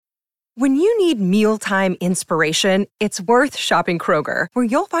When you need mealtime inspiration, it's worth shopping Kroger, where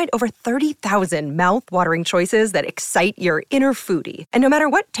you'll find over 30,000 mouth-watering choices that excite your inner foodie. And no matter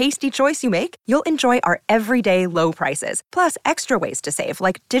what tasty choice you make, you'll enjoy our everyday low prices, plus extra ways to save,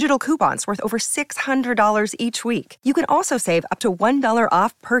 like digital coupons worth over $600 each week. You can also save up to $1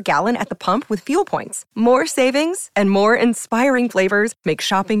 off per gallon at the pump with fuel points. More savings and more inspiring flavors make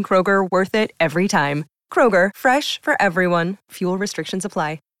shopping Kroger worth it every time. Kroger, fresh for everyone. Fuel restrictions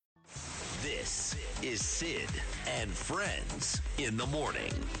apply. This is Sid and Friends in the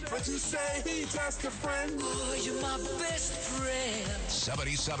morning. But you say he just a friend. Oh, you're my best friend.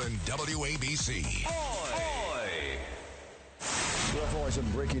 77 WABC. Following some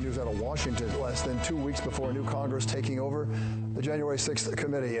breaking news out of Washington, less than 2 weeks before a new Congress taking over, the January 6th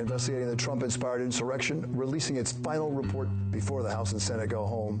committee investigating the Trump-inspired insurrection, releasing its final report before the House and Senate go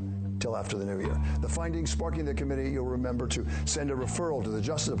home till after the new year. The findings sparking the committee, you'll remember, to send a referral to the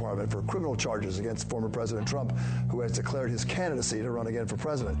Justice Department for criminal charges against former President Trump, who has declared his candidacy to run again for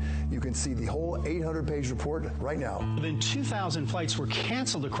president. You can see the whole 800-page report right now. More than 2,000 flights were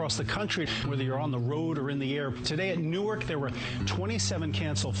canceled across the country, whether you're on the road or in the air. Today at Newark, there were 27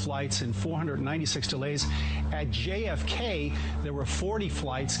 canceled flights and 496 delays. At JFK, there were 40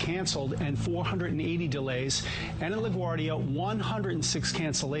 flights canceled and 480 delays. And in LaGuardia, 106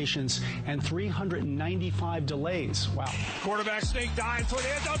 cancellations and 395 delays. Wow. Quarterback sneak dive toward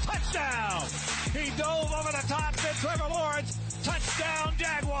the end zone. Touchdown! He dove over the top. Then Trevor Lawrence. Touchdown,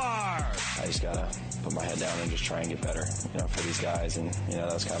 Jaguars! I just got to put my head down and just try and get better, for these guys. And,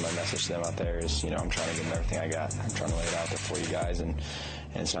 that's kind of my message to them out there is, I'm trying to give them everything I got. I'm trying to lay it out there for you guys, and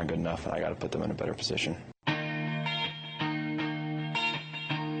it's not good enough, and I got to put them in a better position.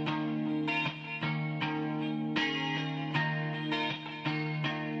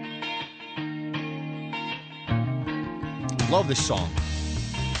 Love this song.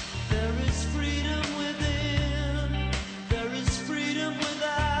 There is freedom within. There is freedom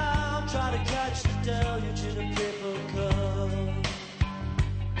without. Try to catch the deluge in a paper cup.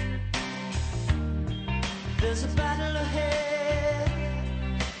 There's a battle ahead.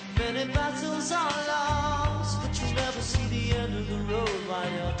 Many battles are lost, but you never see the end of the road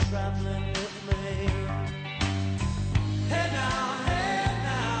while you're traveling with me. Hey now,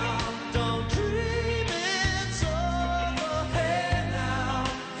 don't dream it's over. Hey now,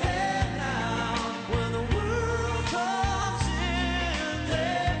 when the world comes in,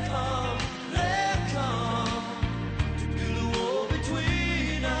 they come to build a wall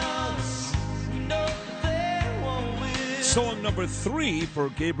between us. No, they won't win. Song number 3 for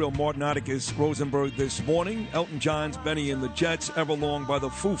Gabriel Martinakis Rosenberg this morning. Elton John's Benny and the Jets, Everlong by the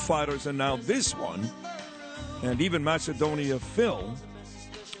Foo Fighters, and now this one. And even Macedonia Phil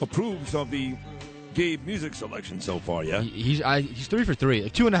approves of the Gabe music selection so far, yeah? He's 3 for 3,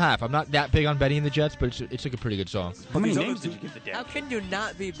 like 2.5. I'm not that big on Benny and the Jets, but it's like a pretty good song. How many names did you give the Jets? How can you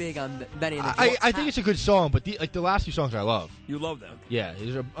not be big on Benny and the Jets? I think it's a good song, but the last two songs I love. You love them? Yeah,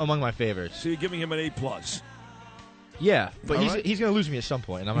 these are among my favorites. So you're giving him an A+. Yeah, but All he's right. going to lose me at some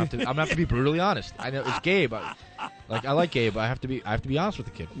point, and I'm gonna have to be brutally honest. I know it's Gabe. I like Gabe, but I have to be honest with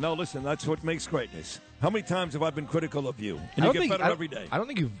the kid. No, listen, that's what makes greatness. How many times have I been critical of you? And you get better every day. I don't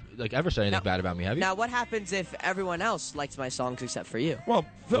think you've ever said anything bad about me, have you? Now, what happens if everyone else likes my songs except for you? Well,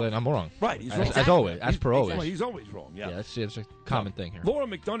 Well, then I'm wrong. right, he's wrong. As always, as per always. Well, he's always wrong, yeah. Yeah, it's a common thing here. Laura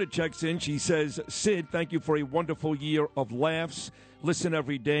McDonough checks in. She says, Sid, thank you for a wonderful year of laughs. Listen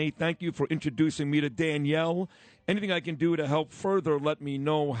every day. Thank you for introducing me to Danielle. Anything I can do to help further, let me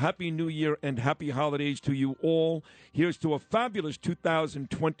know. Happy New Year and happy holidays to you all. Here's to a fabulous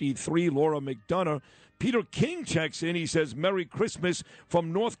 2023, Laura McDonough. Peter King checks in. He says, Merry Christmas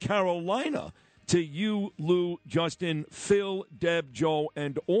from North Carolina to you, Lou, Justin, Phil, Deb, Joe,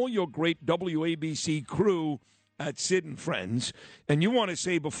 and all your great WABC crew at Sid and Friends. And you want to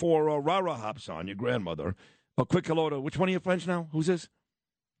say before Rara hops on, your grandmother, a quick hello to, which one of your friends now? Who's this?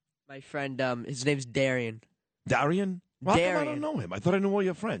 My friend, his name's Darian. Darian? Well, how come I Darian. don't know him? I thought I knew all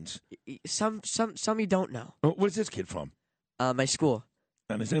your friends. Some you don't know. Where's this kid from? My school.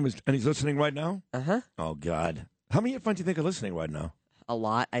 And his name is, and he's listening right now? Uh-huh. Oh, God. How many of your friends do you think are listening right now? A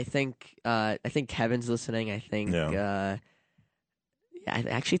lot. I think Kevin's listening. I think. Yeah. I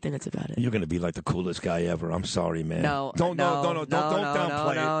actually think that's about it. You're going to be like the coolest guy ever. I'm sorry, man. No. Don't downplay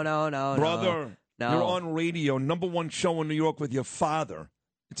it. No. Brother, No. you're on radio, #1 show in New York with your father.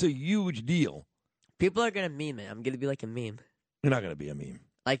 It's a huge deal. People are gonna meme it. I'm gonna be like a meme. You're not going to be a meme.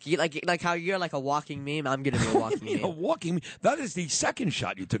 Like how you're like a walking meme. I'm gonna be a walking meme. A walking meme. That is the second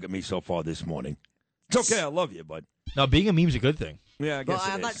shot you took at me so far this morning. It's okay. I love you, bud. No, being a meme's a good thing. Yeah, I guess Well,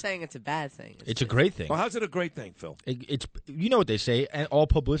 it I'm not is. saying it's a bad thing. It's a great thing. Well, how's it a great thing, Phil? It's you know what they say, and all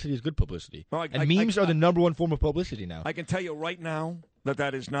publicity is good publicity. Well, and memes are the number one form of publicity now. I can tell you right now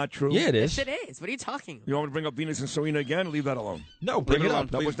that is not true. Yeah, it is. Yes, it is. What are you talking about? You want me to bring up Venus and Serena again? Leave that alone. No, bring it alone.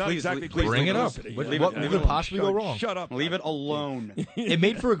 up. That was not Please, exactly please Bring it up. publicity. What Leave what it- leave could it possibly go wrong? Shut up. Leave it alone. It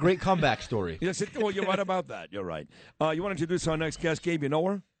made for a great comeback story. Yes, well, you're right about that. You're right. You want to introduce our next guest, Gabe? You know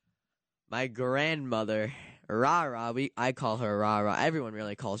her? My grandmother, Rara. I call her Rara. Everyone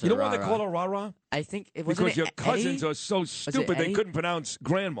really calls her You know Rara. why they call her Rara? I think it Because wasn't your it cousins Eddie? are so stupid they Eddie? couldn't pronounce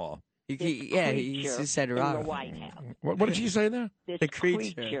grandma. He said in Rara. the White House. What did she say there? This The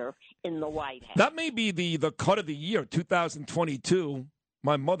creature. in the White House. That may be the cut of the year, 2022.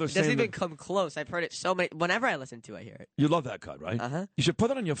 My mother It doesn't saying even that, come close. I've heard it so many. Whenever I listen to it, I hear it. you love that cut, right? Uh-huh. You should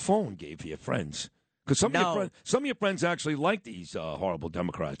put it on your phone, Gabe, for your friends. Because some No. of your friends actually like these horrible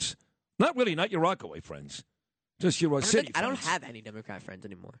Democrats. Not really, not your Rockaway friends. Just your city I don't friends. have any Democrat friends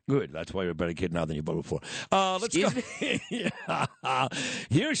anymore. Good. That's why you're a better kid now than you were before. Let's go. Yeah.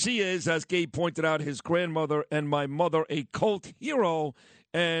 Here she is, as Gabe pointed out, his grandmother and my mother, a cult hero.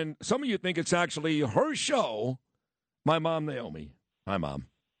 And some of you think it's actually her show. My mom, Naomi. Hi, Mom.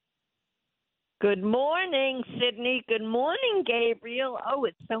 Good morning, Sydney. Good morning, Gabriel. Oh,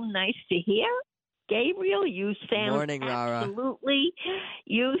 it's so nice to hear. Gabriel, you sound Morning, Rara. absolutely,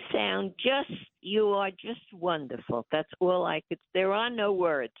 you are just wonderful. That's all I could, there are no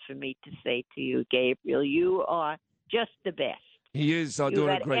words for me to say to you, Gabriel. You are just the best. He is You doing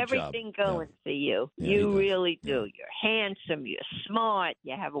a got great job. everything going for you. Yeah, he You does. really do. You're handsome. You're smart.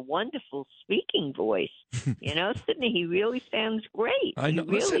 You have a wonderful speaking voice. You know, Sydney, he really sounds great. I know. He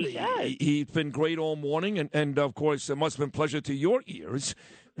really Listen, does. he's been great all morning, and of course, it must have been pleasure to your ears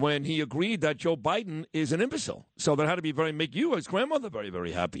when he agreed that Joe Biden is an imbecile. So that had to make you, as grandmother, very,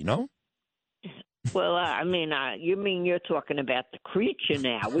 very happy, no? Well, you mean you're talking about the creature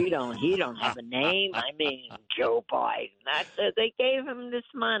now? He don't have a name. I mean, Joe Biden. They gave him this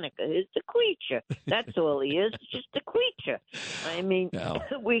moniker. He's the creature. That's all he is. Just a creature. I mean,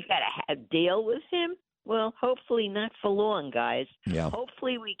 we got to deal with him. Well, hopefully not for long, guys. Yeah.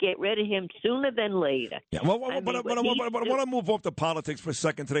 Hopefully we get rid of him sooner than later. Yeah, I want to move off the politics for a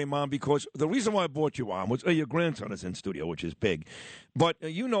second today, Mom, because the reason why I brought you on was your grandson is in studio, which is big. But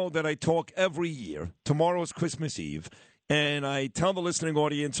you know that I talk every year. Tomorrow's Christmas Eve. And I tell the listening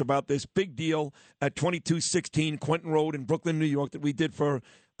audience about this big deal at 2216 Quentin Road in Brooklyn, New York, that we did for,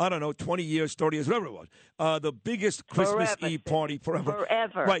 20 years, 30 years, whatever it was. The biggest Christmas Eve party forever.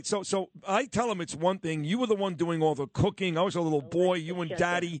 Forever. Right. So I tell them it's one thing. You were the one doing all the cooking. I was a little boy. You and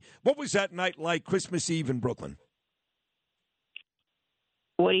Daddy. What was that night like, Christmas Eve in Brooklyn?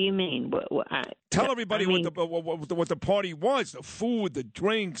 What do you mean? Tell everybody what the party was, the food, the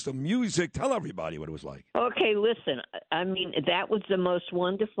drinks, the music. Tell everybody what it was like. Okay, listen. I mean, that was the most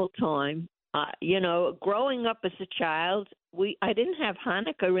wonderful time. Growing up as a child, I didn't have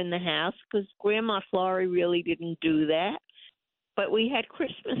Hanukkah in the house because Grandma Florrie really didn't do that. But we had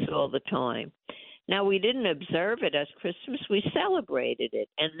Christmas all the time. Now, we didn't observe it as Christmas. We celebrated it.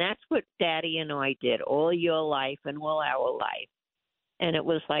 And that's what Daddy and I did all your life and all our life. And it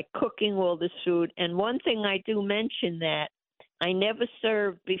was like cooking all this food. And one thing I do mention that I never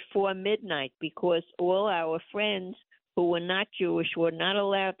served before midnight because all our friends who were not Jewish were not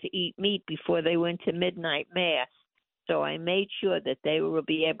allowed to eat meat before they went to midnight mass. So I made sure that they will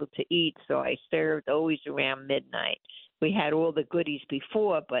be able to eat. So I served always around midnight. We had all the goodies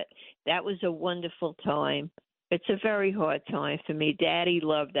before, but that was a wonderful time. It's a very hard time for me. Daddy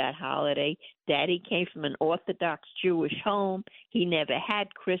loved that holiday. Daddy came from an Orthodox Jewish home. He never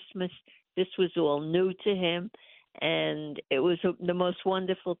had Christmas. This was all new to him. And it was the most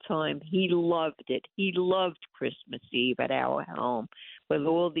wonderful time. He loved it. He loved Christmas Eve at our home with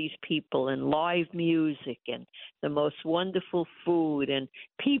all these people and live music and the most wonderful food and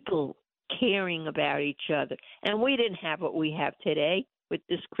people caring about each other. And we didn't have what we have today with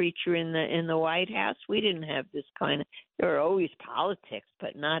this creature in the White House. We didn't have this kind of. There are always politics,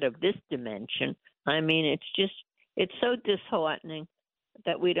 but not of this dimension. I mean, it's so disheartening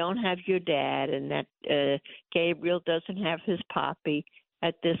that we don't have your dad and that Gabriel doesn't have his poppy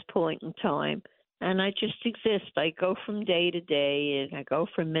at this point in time. And I just exist. I go from day to day, and I go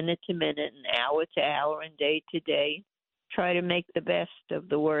from minute to minute and hour to hour and day to day, try to make the best of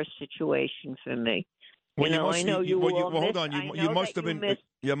the worst situation for me. Well, I know you will miss. Hold on. You must have been.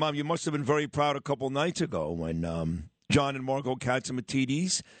 Yeah, Mom. You must have been very proud a couple nights ago when John and Margot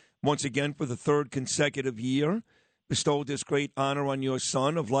Katsimatidis, once again for the third consecutive year, bestowed this great honor on your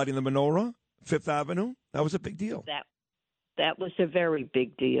son of lighting the menorah, Fifth Avenue. That was a big deal. That was a very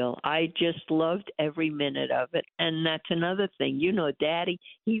big deal. I just loved every minute of it. And that's another thing. You know, Daddy,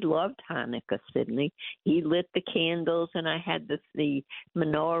 he loved Hanukkah, Sydney. He lit the candles, and I had the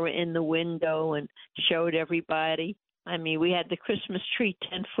menorah in the window and showed everybody. I mean, we had the Christmas tree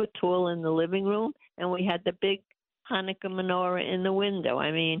 10 foot tall in the living room, and we had the big Hanukkah menorah in the window.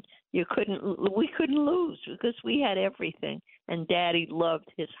 I mean, we couldn't lose because we had everything. And Daddy loved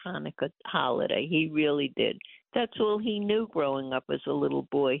his Hanukkah holiday. He really did. That's all he knew growing up as a little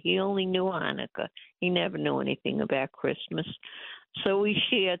boy. He only knew Hanukkah. He never knew anything about Christmas. So we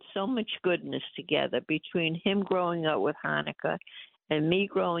shared so much goodness together between him growing up with Hanukkah and me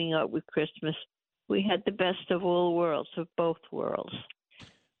growing up with Christmas. We had the best of all worlds, of both worlds.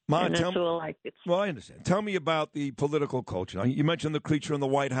 Ma, and that's all I could say. Well, I understand. Tell me about the political culture. Now, you mentioned the creature in the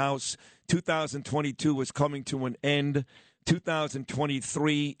White House. 2022 was coming to an end.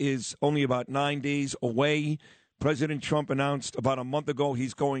 2023 is only about 9 days away. President Trump announced about a month ago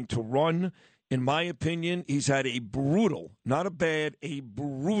he's going to run. In my opinion, he's had a brutal, not a bad, a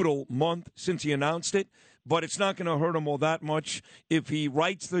brutal month since he announced it. But it's not going to hurt him all that much if he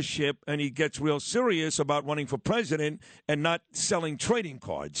rights the ship and he gets real serious about running for president and not selling trading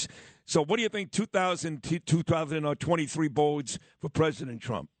cards. So what do you think 2023 bodes for President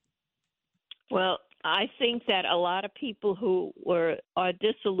Trump? Well, I think that a lot of people who are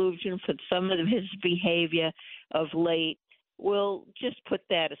disillusioned with some of his behavior of late will just put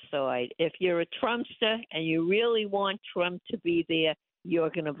that aside. If you're a Trumpster and you really want Trump to be there,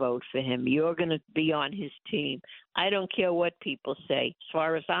 you're going to vote for him. You're going to be on his team. I don't care what people say. As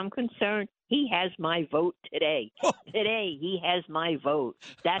far as I'm concerned, he has my vote today. Today, he has my vote.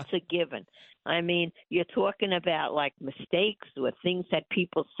 That's a given. I mean, you're talking about like mistakes or things that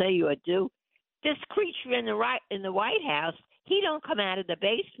people say or do. This creature in the White House, he don't come out of the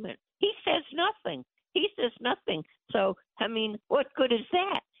basement. He says nothing. He says nothing. So, I mean, what good is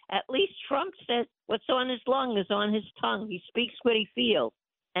that? At least Trump says what's on his lung is on his tongue. He speaks what he feels,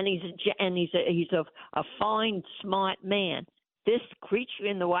 and he's a fine, smart man. This creature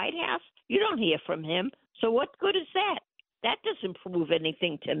in the White House, you don't hear from him. So what good is that? That doesn't prove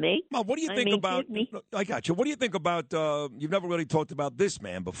anything to me. Well, what do you think about? I got you. What do you think about? You've never really talked about this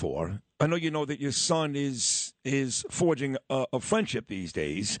man before. I know you know that your son is forging a friendship these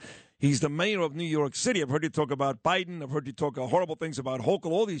days. He's the mayor of New York City. I've heard you talk about Biden. I've heard you talk horrible things about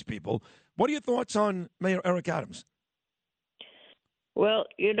Hochul, all these people. What are your thoughts on Mayor Eric Adams? Well,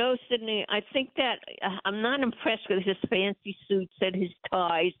 you know, Sydney, I think that I'm not impressed with his fancy suits and his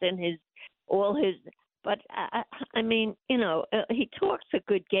ties and all his. But, I mean, you know, he talks a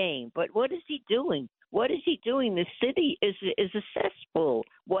good game. But what is he doing? What is he doing? The city is a cesspool.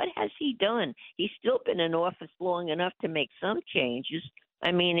 What has he done? He's still been in office long enough to make some changes.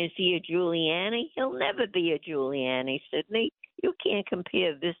 I mean, is he a Giuliani? He'll never be a Giuliani, Sydney. You can't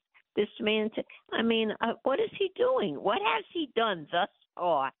compare this man to. I mean, what is he doing? What has he done thus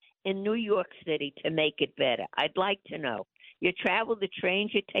far in New York City to make it better? I'd like to know. You travel the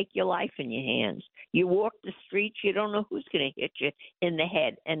trains, you take your life in your hands. You walk the streets, you don't know who's going to hit you in the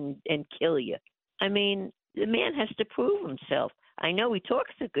head and kill you. I mean, the man has to prove himself. I know he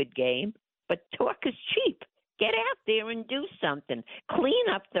talks a good game, but talk is cheap. Get out there and do something. Clean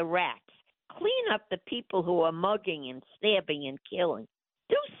up the rats. Clean up the people who are mugging and stabbing and killing.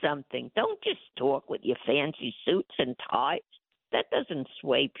 Do something. Don't just talk with your fancy suits and ties. That doesn't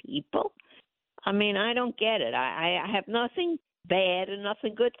sway people. I mean, I don't get it. I have nothing bad and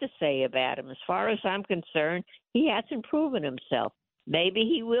nothing good to say about him. As far as I'm concerned, he hasn't proven himself. Maybe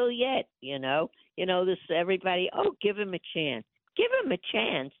he will yet, you know. You know, this everybody, give him a chance. Give him a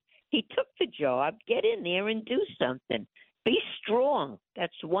chance. He took the job. Get in there and do something. Be strong.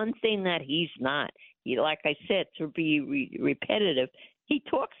 That's one thing that he's not. Like I said, to be repetitive, he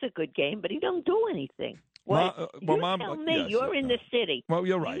talks a good game, but he don't do anything. Well, Mom, tell me. Yes, you're in the city. Well,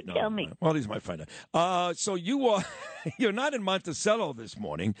 you're right. Tell me. Well, he's my friend. So you're not in Monticello this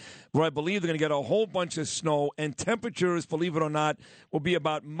morning, where I believe they're going to get a whole bunch of snow, and temperatures, believe it or not, will be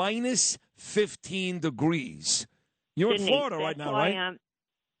about minus 15 degrees. You're Sydney, in Florida right now, right?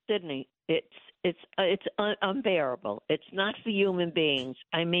 Sydney, it's unbearable. It's not for human beings.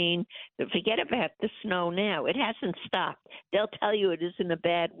 I mean, forget about the snow now. It hasn't stopped. They'll tell you it isn't a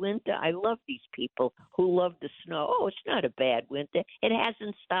bad winter. I love these people who love the snow. Oh, it's not a bad winter. It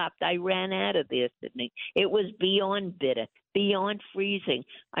hasn't stopped. I ran out of there, Sydney. It was beyond bitter, beyond freezing.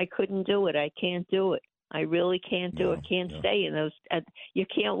 I couldn't do it. I can't do it. I really can't do it. Can't stay in those. You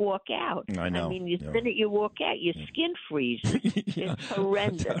can't walk out. I know. I mean, the minute you walk out, your skin freezes. It's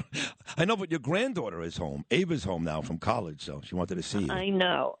horrendous. I know, but your granddaughter is home. Ava's home now from college, so she wanted to see you. I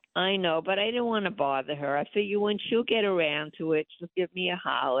know, but I didn't want to bother her. I figure when she'll get around to it, she'll give me a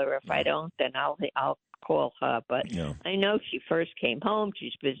holler. If I don't, then I'll call her. But I know she first came home.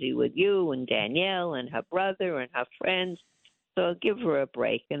 She's busy with you and Danielle and her brother and her friends. So I'll give her a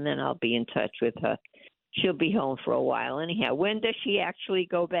break, and then I'll be in touch with her. She'll be home for a while anyhow. When does she actually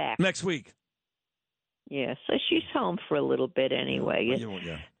go back? Next week. Yeah, so she's home for a little bit anyway.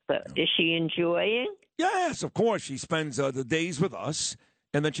 So is she enjoying? Yes, of course. She spends the days with us,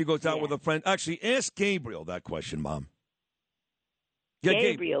 and then she goes out with a friend. Actually, ask Gabriel that question, Mom. Yeah,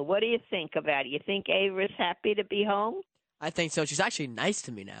 Gabriel, what do you think about it? You think Ava's happy to be home? I think so. She's actually nice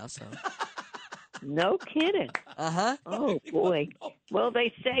to me now, so. No kidding. Uh-huh. Oh, boy. Well,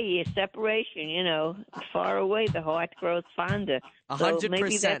 they say separation, far away, the heart grows fonder.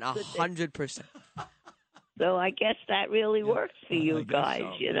 100%, 100%. So I guess that really works for you guys,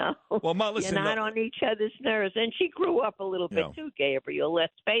 Well, Ma, listen. You're not on each other's nerves. And she grew up a little bit too, Gabriel,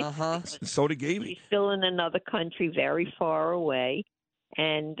 let's face it. So did Gaby. She's still in another country very far away.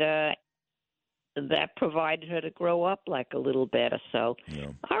 And that provided her to grow up like a little better. So,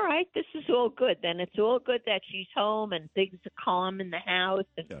 all right, this is all good. Then it's all good that she's home and things are calm in the house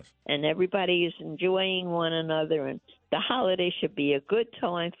and everybody is enjoying one another. And the holiday should be a good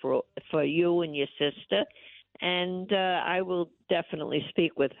time for you and your sister. And I will definitely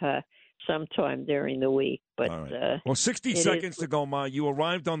speak with her sometime during the week. But well, 60 seconds to go, Ma. You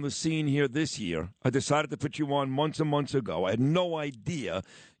arrived on the scene here this year. I decided to put you on months and months ago. I had no idea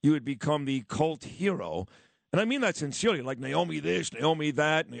you would become the cult hero. And I mean that sincerely, like Naomi this, Naomi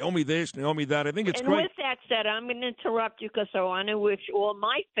that, Naomi this, Naomi that. I think it's great. And with that said, I'm going to interrupt you because I want to wish all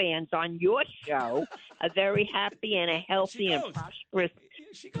my fans on your show a very happy and a healthy and prosperous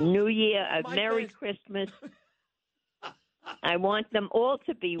New Year, a Merry Christmas. I want them all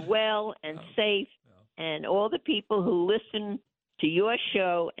to be well and safe, and all the people who listen to your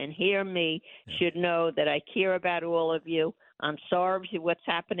show and hear me should know that I care about all of you. I'm sorry for what's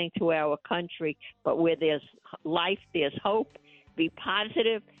happening to our country, but where there's life, there's hope. Be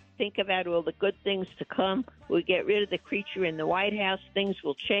positive. Think about all the good things to come. We'll get rid of the creature in the White House. Things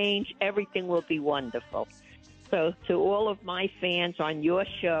will change. Everything will be wonderful. So to all of my fans on your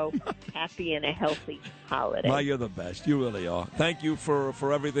show, happy and a healthy holiday. Ma, you're the best. You really are. Thank you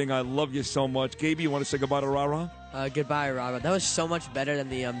for everything. I love you so much. Gaby, you want to say goodbye to Rara? Goodbye, Rara. That was so much better than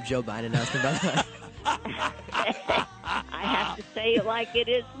the Joe Biden announcement, by the way. I have to say it like it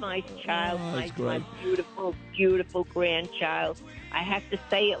is, my child, my beautiful, beautiful grandchild. I have to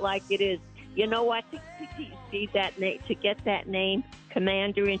say it like it is. You know what? To see that name, to get that name,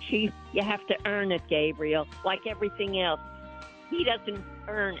 Commander-in-Chief, you have to earn it, Gabriel. Like everything else, he doesn't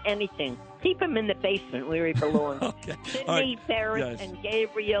earn anything. Keep him in the basement where he belongs. Sydney, Ferris, and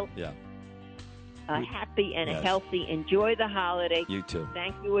Gabriel. Happy and healthy. Enjoy the holiday. You too.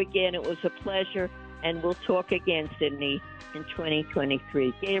 Thank you again. It was a pleasure. And we'll talk again, Sydney, in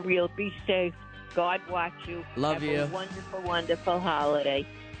 2023. Gabriel, be safe. God watch you. Love you. Have a wonderful, wonderful holiday.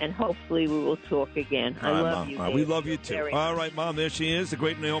 And hopefully we will talk again. I love you. We love you too. All right, Mom, there she is, the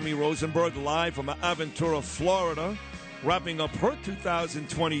great Naomi Rosenberg, live from Aventura, Florida, wrapping up her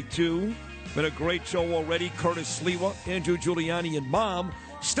 2022. Been a great show already. Curtis Sliwa, Andrew Giuliani, and Mom.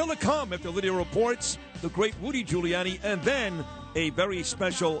 Still to come after Lydia reports, the great Rudy Giuliani, and then a very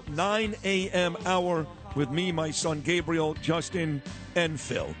special 9 a.m. hour with me, my son Gabriel, Justin, and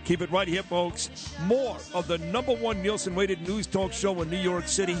Phil. Keep it right here, folks. More of the #1 Nielsen-rated news talk show in New York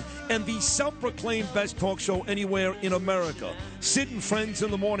City and the self-proclaimed best talk show anywhere in America. Sid and Friends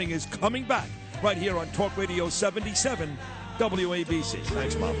in the Morning is coming back right here on Talk Radio 77 WABC.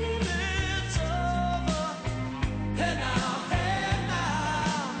 Thanks, Mom.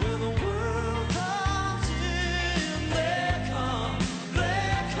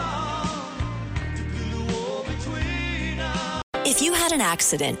 If you had an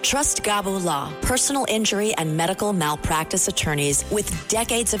accident, trust Gabo Law, personal injury and medical malpractice attorneys with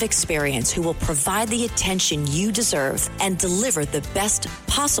decades of experience who will provide the attention you deserve and deliver the best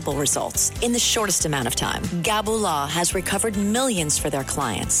possible results in the shortest amount of time. Gabo Law has recovered millions for their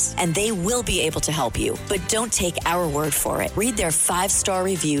clients, and they will be able to help you. But don't take our word for it. Read their 5-star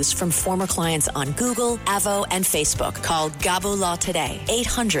reviews from former clients on Google, Avo, and Facebook. Call Gabo Law today,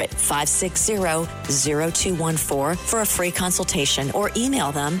 800-560-0214 for a free consultation, or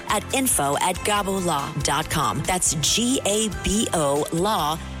email them at info@gabolaw.com. That's GABO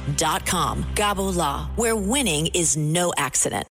law.com. Gabo Law, where winning is no accident.